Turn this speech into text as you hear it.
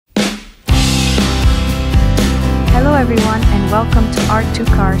everyone and welcome to R2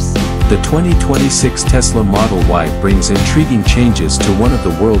 Cars. The 2026 Tesla Model Y brings intriguing changes to one of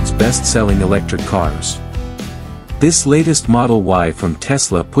the world's best-selling electric cars. This latest Model Y from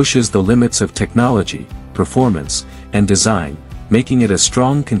Tesla pushes the limits of technology, performance, and design, making it a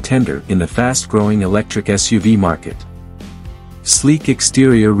strong contender in the fast-growing electric SUV market. Sleek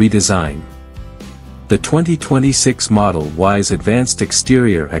exterior redesign. The 2026 Model Y's advanced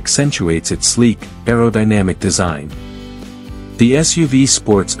exterior accentuates its sleek, aerodynamic design. The SUV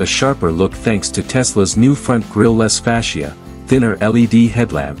sports a sharper look thanks to Tesla's new front grille-less fascia, thinner LED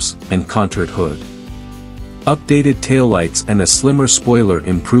headlamps, and contoured hood. Updated taillights and a slimmer spoiler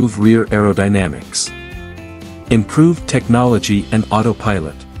improve rear aerodynamics. Improved technology and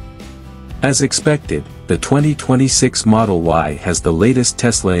autopilot. As expected, the 2026 Model Y has the latest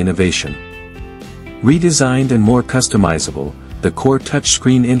Tesla innovation. Redesigned and more customizable, the core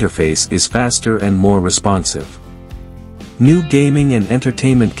touchscreen interface is faster and more responsive. New gaming and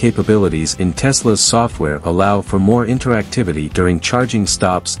entertainment capabilities in Tesla's software allow for more interactivity during charging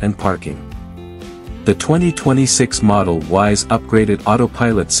stops and parking. The 2026 Model Y's upgraded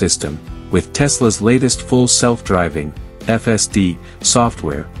Autopilot system, with Tesla's latest full self-driving, FSD,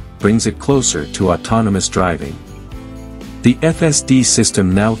 software, brings it closer to autonomous driving. The FSD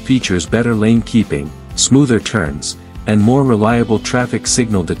system now features better lane keeping, smoother turns, and more reliable traffic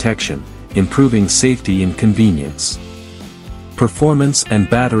signal detection, improving safety and convenience. Performance and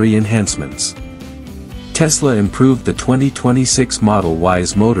battery enhancements. Tesla improved the 2026 Model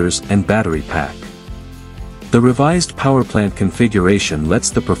Y's motors and battery pack. The revised powerplant configuration lets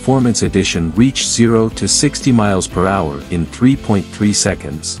the Performance Edition reach 0 to 60 miles per hour in 3.3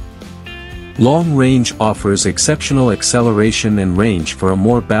 seconds. Long range offers exceptional acceleration and range for a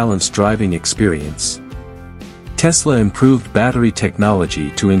more balanced driving experience. Tesla improved battery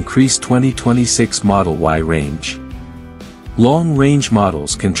technology to increase 2026 Model Y range. Long-range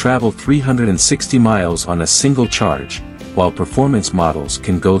models can travel 360 miles on a single charge, while performance models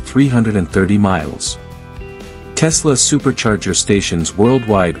can go 330 miles. Tesla supercharger stations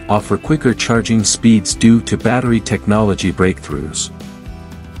worldwide offer quicker charging speeds due to battery technology breakthroughs.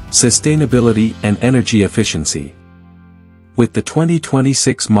 Sustainability and energy efficiency. With the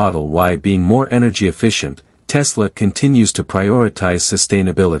 2026 Model Y being more energy efficient, Tesla continues to prioritize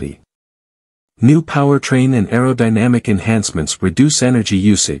sustainability. New powertrain and aerodynamic enhancements reduce energy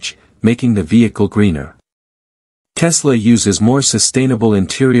usage, making the vehicle greener. Tesla uses more sustainable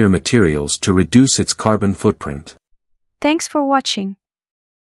interior materials to reduce its carbon footprint. Thanks for watching.